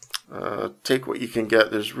 folks. Take what you can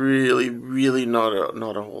get. There's really, really not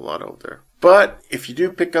a whole lot out there. But if you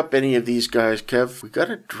do pick up any of these guys, Kev, we got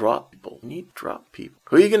to drop people. We need to drop people.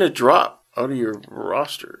 Who are you going to drop out of your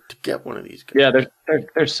roster to get one of these guys? Yeah,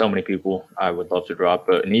 there's so many people I would love to drop,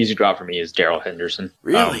 but an easy drop for me is Darrell Henderson.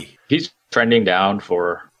 Really? He's trending down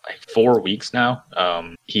for like 4 weeks now.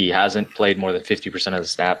 He hasn't played more than 50% of the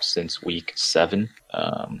snaps since week 7.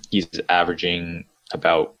 He's averaging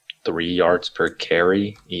about 3 yards per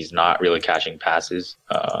carry. He's not really catching passes.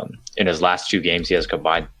 In his last 2 games, he has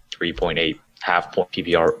combined 3.8 half point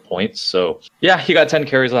PPR points. So yeah, he got 10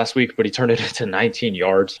 carries last week, but he turned it into 19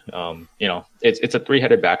 yards. It's a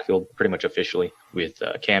three-headed backfield pretty much officially, with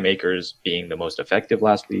Cam Akers being the most effective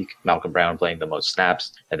last week, Malcolm Brown playing the most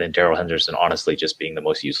snaps, and then Darrell Henderson honestly just being the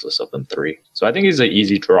most useless of them three. So I think he's an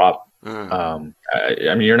easy drop.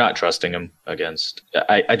 I mean, you're not trusting him against.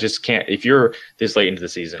 I just can't. If you're this late into the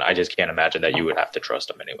season, I just can't imagine that you would have to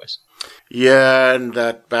trust him anyways. Yeah, and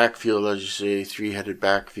that backfield, as you say, three-headed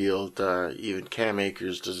backfield, even Cam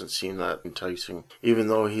Akers doesn't seem that enticing, even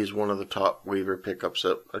though he's one of the top waiver pickups.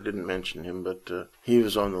 I didn't mention him, but he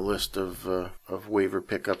was on the list of waiver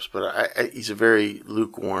pickups, but he's a very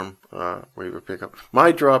lukewarm waiver pickup.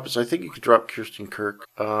 My drop is I think you could drop Christian Kirk.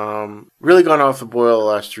 Really gone off the boil the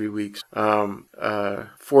last 3 weeks.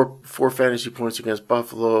 Four fantasy points against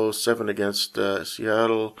Buffalo, 7 against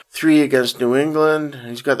Seattle, 3 against New England.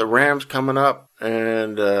 He's got the Rams coming up,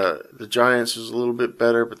 and the Giants is a little bit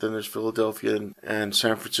better, but then there's Philadelphia and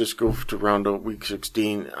San Francisco to round out Week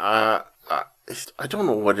 16. I don't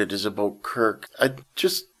know what it is about Kirk.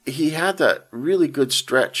 He had that really good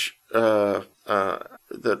stretch that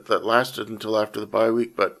lasted until after the bye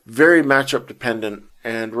week, but very matchup dependent.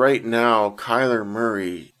 And right now, Kyler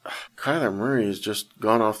Murray has just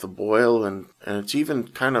gone off the boil, and it's even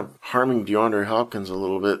kind of harming DeAndre Hopkins a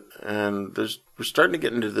little bit. And we're starting to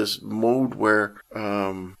get into this mode where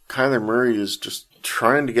Kyler Murray is just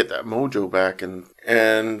trying to get that mojo back, and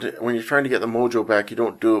when you're trying to get the mojo back, you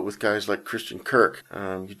don't do it with guys like Christian Kirk.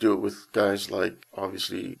 You do it with guys like,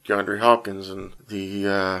 obviously, DeAndre Hopkins, and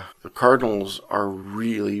the Cardinals are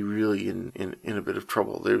really, really in a bit of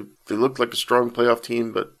trouble. They looked like a strong playoff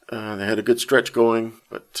team, but they had a good stretch going,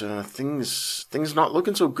 but things not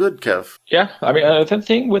looking so good, Kev. Yeah, I mean, the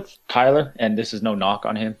thing with Kyler, and this is no knock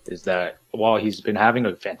on him, is that while he's been having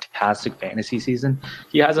a fantastic fantasy season,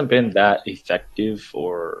 he hasn't been that effective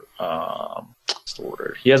or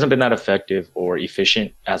he hasn't been that effective or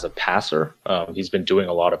efficient as a passer. He's been doing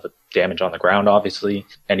a lot of damage on the ground, obviously,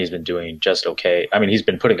 and he's been doing just okay. I mean, he's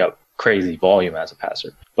been putting up crazy volume as a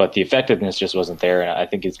passer, but the effectiveness just wasn't there, and I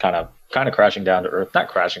think he's kind of crashing down to earth. Not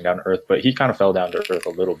crashing down to earth, but he kind of fell down to earth a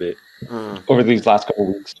little bit over these last couple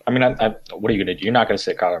of weeks. I mean, what are you going to do? You're not going to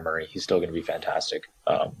sit Kyler Murray. He's still going to be fantastic.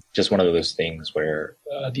 Just one of those things where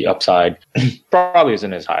the upside probably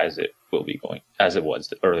isn't as high as it will be going as it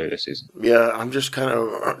was earlier this season. Yeah, I'm just kind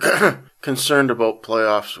of concerned about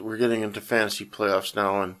playoffs. We're getting into fantasy playoffs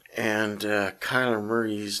now, and Kyler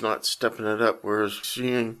Murray's not stepping it up. We're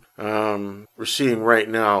seeing right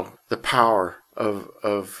now the power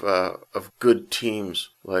of good teams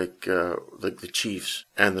like the Chiefs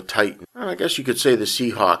and the Titans. And I guess you could say the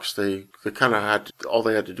Seahawks. They kind of all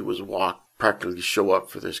they had to do was practically show up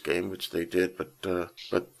for this game, which they did, but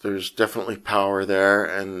there's definitely power there,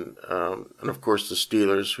 and of course the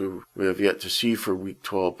Steelers, who we have yet to see for Week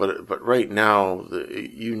 12. But right now,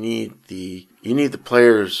 you need the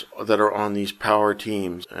players that are on these power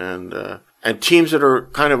teams, and teams that are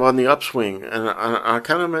kind of on the upswing. And I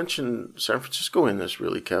kind of mentioned San Francisco in this,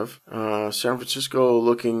 really, Kev. San Francisco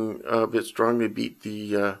looking a bit strong. They beat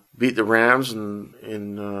the Rams on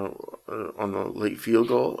the late field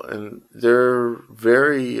goal, and they're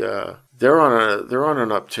very they're on an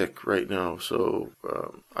uptick right now. So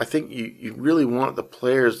I think you really want the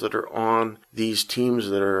players that are on these teams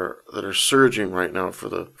that are surging right now for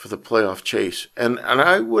the playoff chase. And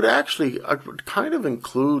I would kind of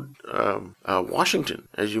include Washington,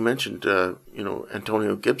 as you mentioned.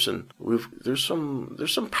 Antonio Gibson. There's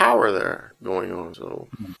some power there going on. So,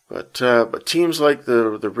 but teams like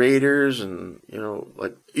the Raiders, and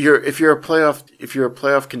like if you're a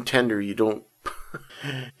playoff contender, you don't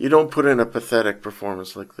put in a pathetic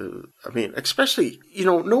performance like especially,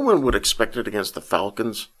 no one would expect it against the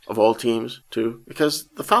Falcons of all teams too, because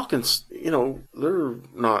the Falcons, they're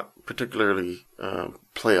not particularly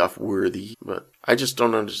playoff worthy, but I just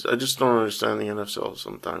don't understand the NFL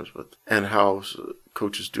sometimes, and how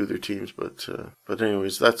coaches do their teams. But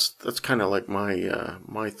anyways, that's kind of like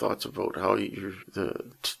my thoughts about how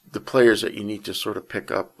the players that you need to sort of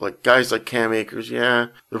pick up, like guys like Cam Akers. Yeah,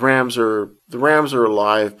 the Rams are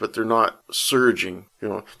alive, but they're not surging.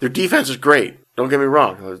 Their defense is great. Don't get me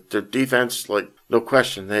wrong. Their defense, like, no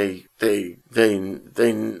question, they nail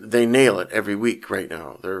it every week right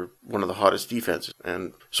now. They're one of the hottest defenses,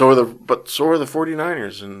 and so are the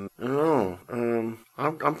 49ers. And I don't know.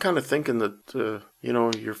 I'm kind of thinking that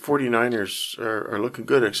your 49ers are looking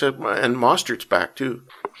good, and Mostert's back too.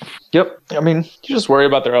 Yep. I mean, you just worry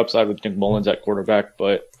about their upside with Nick Mullins at quarterback,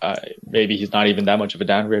 but maybe he's not even that much of a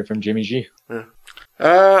downgrade from Jimmy G. Yeah.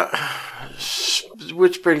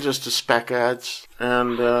 Which brings us to spec ads.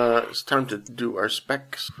 and it's time to do our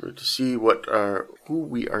specs to see who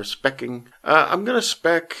we are specking. I'm gonna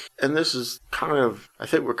spec, and this is I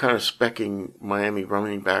think we're kind of specking Miami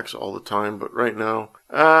running backs all the time, but right now,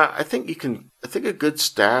 I think a good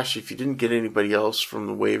stash, if you didn't get anybody else from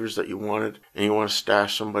the waivers that you wanted and you want to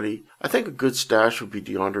stash somebody, I think a good stash would be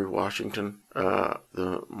DeAndre Washington,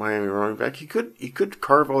 the Miami running back. He could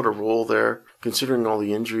carve out a role there, considering all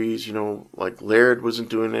the injuries. Like Laird wasn't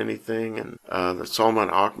doing anything, and that Salman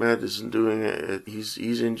Ahmed isn't doing it.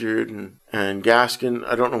 He's injured, and Gaskin,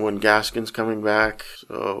 I don't know when Gaskin's coming back.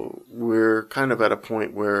 So we're kind of at a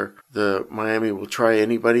point where the Miami will try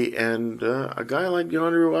anybody, and a guy like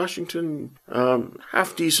DeAndre Washington,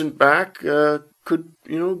 half decent back, could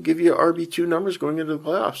give you RB2 numbers going into the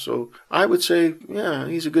playoffs. So I would say, yeah,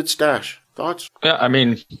 he's a good stash. Thoughts? Yeah, I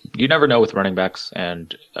mean, you never know with running backs,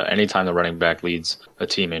 and anytime the running back leads a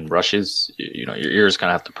team in rushes, your ears kind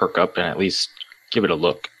of have to perk up and at least give it a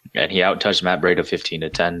look. And he out-touched Matt Breida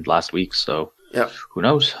 15-10 last week, so who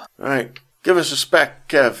knows? All right. Give us a spec,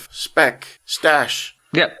 Kev. Spec. Stash.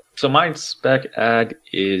 Yeah. So my spec ag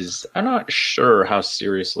is, I'm not sure how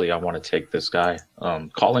seriously I want to take this guy.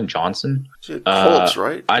 Colin Johnson. Colts,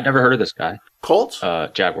 right? I'd never heard of this guy. Colts?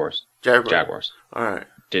 Jaguars. All right.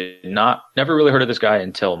 Never really heard of this guy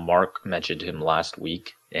until Mark mentioned him last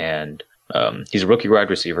week. And he's a rookie wide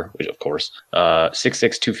receiver, which of course,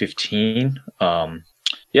 6'6", 215.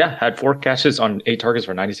 Had 4 catches on 8 targets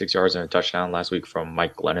for 96 yards and a touchdown last week from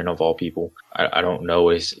Mike Glennon of all people. I don't know.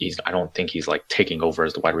 I don't think he's like taking over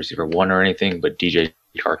as the wide receiver 1 or anything, but DJ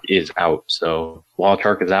Chark is out. So while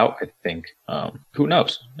Chark is out, I think, who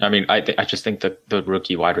knows? I mean, I just think that the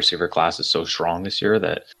rookie wide receiver class is so strong this year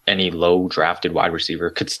that any low drafted wide receiver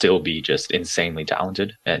could still be just insanely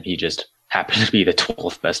talented. And he just happened to be the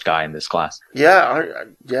 12th best guy in this class.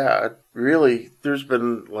 Really, there's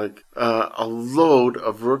been like a load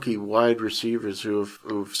of rookie wide receivers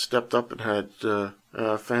who've stepped up and had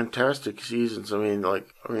fantastic seasons. I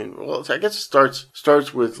guess it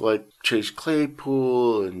starts with like Chase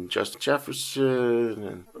Claypool and Justin Jefferson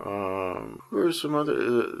and who are some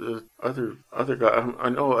other guys? I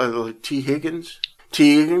know like T. Higgins.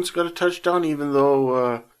 T. Higgins got a touchdown, even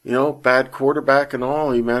though bad quarterback and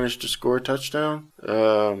all, he managed to score a touchdown.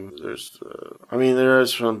 There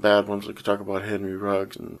is some bad ones. We could talk about Henry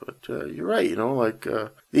Ruggs, but you're right.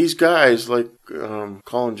 These guys like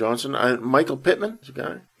Colin Johnson, Michael Pittman is a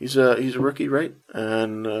guy. He's a rookie, right?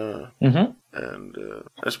 And and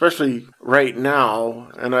especially right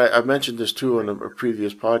now, and I mentioned this too in a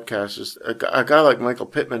previous podcast, is a guy like Michael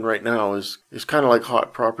Pittman right now is kind of like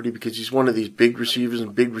hot property because he's one of these big receivers,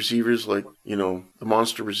 and big receivers like the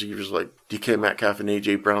monster receivers like DK Metcalf and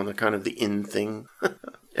AJ Brown. They're kind of the in thing.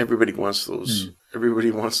 Everybody wants those.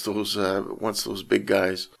 Everybody wants those big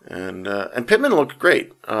guys, and Pittman looked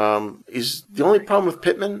great. The only problem with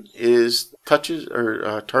Pittman is touches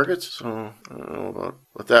or targets. So I don't know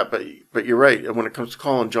about that, but you're right. When it comes to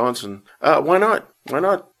Colin Johnson, why not? Why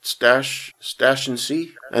not stash and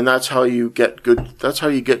see? And that's how you get good. That's how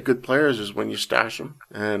you get good players, is when you stash them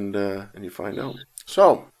and you find out.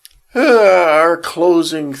 So. Our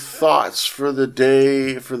closing thoughts for the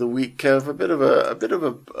day, for the week, Kev. A bit of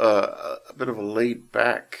a laid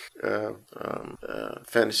back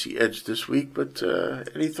fantasy edge this week. But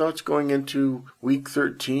any thoughts going into week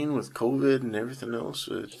 13 with COVID and everything else?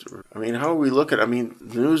 How are we looking?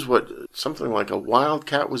 The news, something like a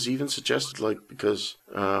wildcat was even suggested, because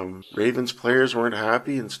Ravens players weren't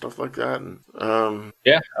happy and stuff like that. And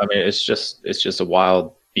it's just a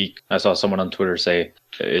wild week. I saw someone on Twitter say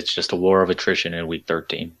it's just a war of attrition in week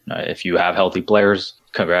 13. If you have healthy players,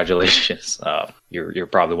 congratulations. You're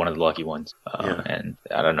probably one of the lucky ones. And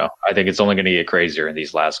I don't know. I think it's only going to get crazier in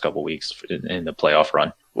these last couple weeks in the playoff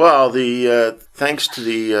run. Well, thanks to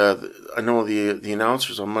the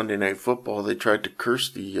announcers on Monday Night Football, they tried to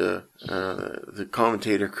curse the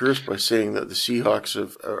commentator cursed by saying that the Seahawks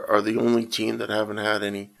are the only team that haven't had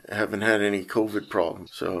any COVID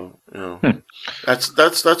problems. So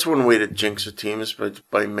that's one way to jinx a team, is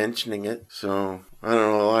by mentioning it. So I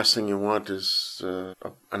don't know. The last thing you want is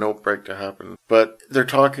an outbreak to happen. But they're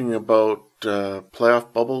talking about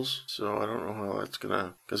playoff bubbles, so I don't know how that's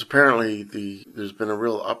gonna. Because apparently there's been a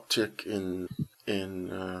real uptick in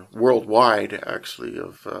worldwide, actually,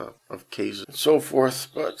 of cases and so forth.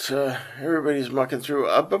 But everybody's mucking through.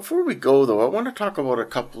 Before we go, though, I want to talk about a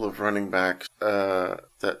couple of running backs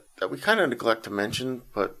that we kind of neglect to mention,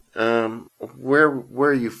 but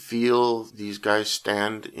where you feel these guys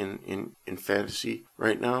stand in fantasy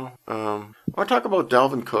right now. I want to talk about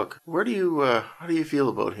Dalvin Cook. How do you feel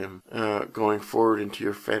about him going forward into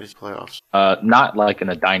your fantasy playoffs? Not like in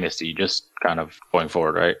a dynasty, just kind of going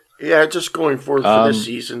forward, right? Yeah, just going forward for this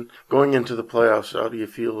season, going into the playoffs. How do you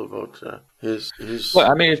feel about his?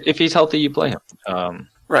 Well, I mean, if he's healthy, you play him.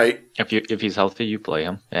 Right. If he's healthy, you play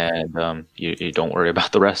him, and you don't worry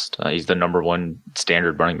about the rest. He's the number one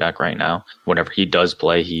standard running back right now. Whenever he does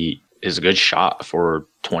play, he is a good shot for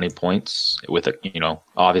 20 points with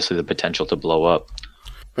obviously the potential to blow up.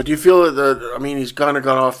 But do you feel that he's kind of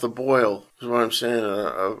got off the boil? Is what I'm saying.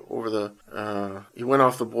 He went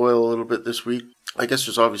off the boil a little bit this week. I guess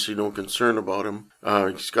there's obviously no concern about him.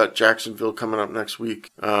 He's got Jacksonville coming up next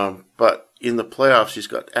week. But in the playoffs, he's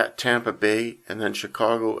got at Tampa Bay and then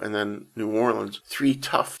Chicago and then New Orleans. Three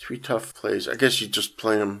tough plays. I guess you just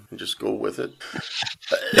play him and just go with it.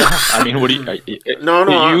 I mean, what do you?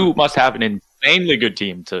 No. You must have an insanely good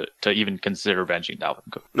team to even consider benching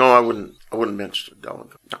Dalvin Cook. No, I wouldn't bench Dalvin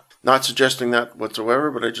Cook. No. Not suggesting that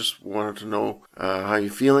whatsoever, but I just wanted to know how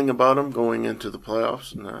you're feeling about him going into the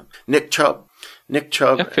playoffs. And Nick Chubb.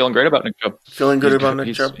 Yeah, feeling great about Nick Chubb. Feeling good about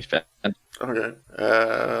Nick Chubb? He's fat. Okay.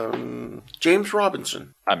 James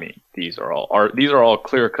Robinson. I mean, these are all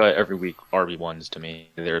clear cut every week RB1s to me.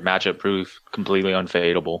 They're matchup proof, completely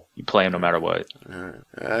unfadable. You play them no matter what.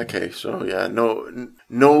 Okay, so yeah,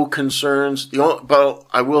 no concerns. But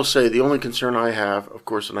I will say the only concern I have, of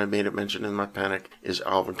course, and I made it mention in my panic, is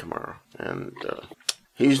Alvin Kamara, and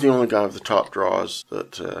he's the only guy with the top draws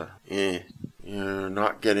that you're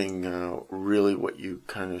not getting really what you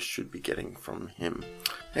kind of should be getting from him.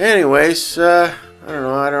 Anyways, I don't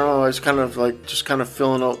know. I was kind of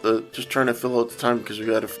filling out trying to fill out the time because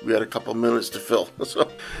we had a couple minutes to fill. So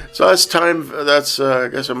that's time. That's I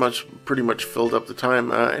guess pretty much filled up the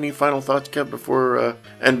time. Any final thoughts, Kev? Before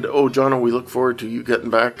Jono, we look forward to you getting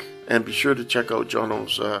back, and be sure to check out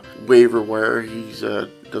Jono's waiver wire. He's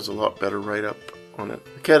does a lot better write up on it.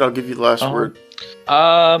 Ken, I'll give you the last word.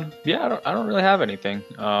 Yeah, I don't really have anything.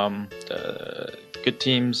 Good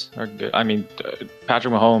teams are good. I mean,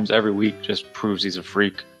 Patrick Mahomes every week just proves he's a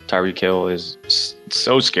freak. Tyreek Hill is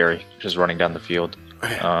so scary, just running down the field.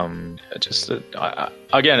 I just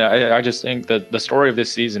think that the story of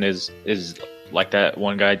this season is like that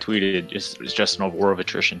one guy tweeted, it's just a war of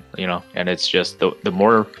attrition, and it's just the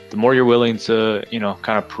more you're willing to,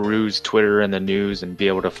 kind of peruse Twitter and the news and be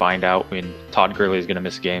able to find out when Todd Gurley is going to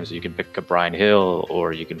miss a game, so you can pick up Brian Hill,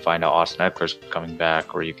 or you can find out Austin Eckler's coming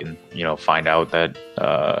back, or you can, find out that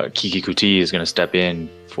Kiki Kuti is going to step in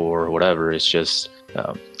for whatever. It's just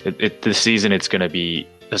this season, it's going to be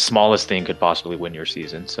the smallest thing could possibly win your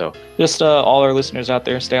season. So just all our listeners out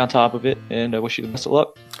there, stay on top of it, and I wish you the best of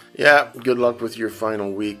luck. Yeah, good luck with your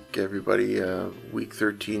final week, everybody. Week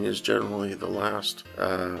 13 is generally the last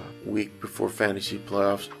week before fantasy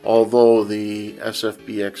playoffs, although the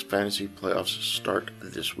SFBX fantasy playoffs start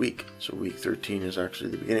this week. So week 13 is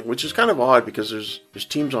actually the beginning, which is kind of odd because there's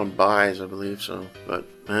teams on buys, I believe. So, but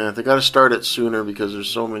they got to start it sooner because there's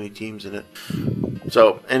so many teams in it.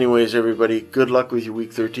 So anyways, everybody, good luck with your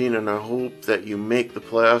week 13, and I hope that you make the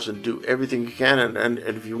playoffs and do everything you can. And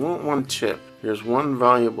if you want one tip, here's one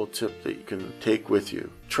valuable tip that you can take with you.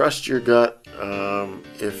 Trust your gut.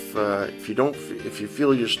 If you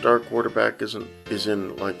feel your star quarterback is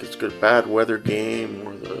in like it's a bad weather game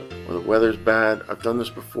or the weather's bad, I've done this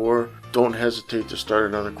before. Don't hesitate to start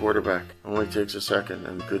another quarterback. It only takes a second,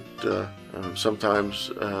 and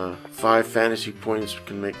sometimes 5 fantasy points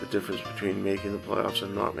can make the difference between making the playoffs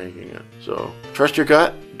and not making it. So trust your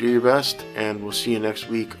gut, do your best, and we'll see you next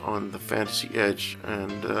week on the Fantasy Edge.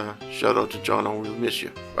 And shout out to John. We'll miss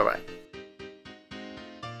you. Bye bye.